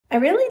I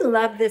really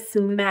love this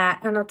mat,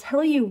 and I'll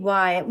tell you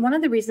why. One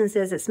of the reasons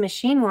is it's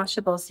machine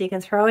washable, so you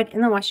can throw it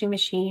in the washing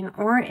machine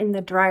or in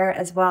the dryer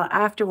as well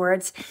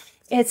afterwards.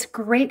 It's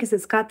great because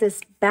it's got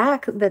this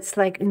back that's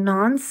like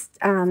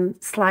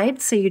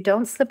non-slide, so you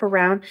don't slip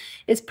around.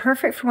 It's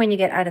perfect for when you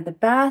get out of the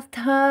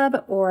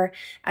bathtub or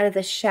out of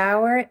the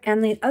shower.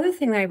 And the other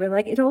thing that I really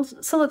like, it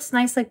also looks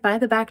nice like by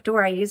the back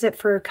door. I use it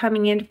for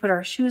coming in to put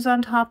our shoes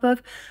on top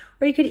of,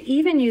 or you could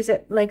even use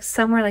it like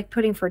somewhere like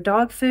putting for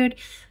dog food.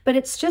 But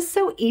it's just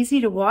so easy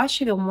to wash.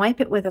 You can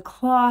wipe it with a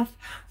cloth,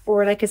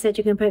 or like I said,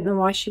 you can put it in the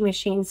washing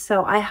machine.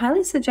 So I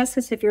highly suggest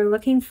this if you're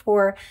looking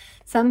for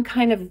some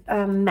kind of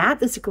mat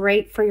that's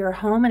great for your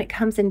home, and it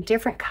comes in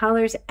different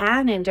colors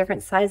and in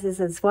different sizes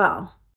as well.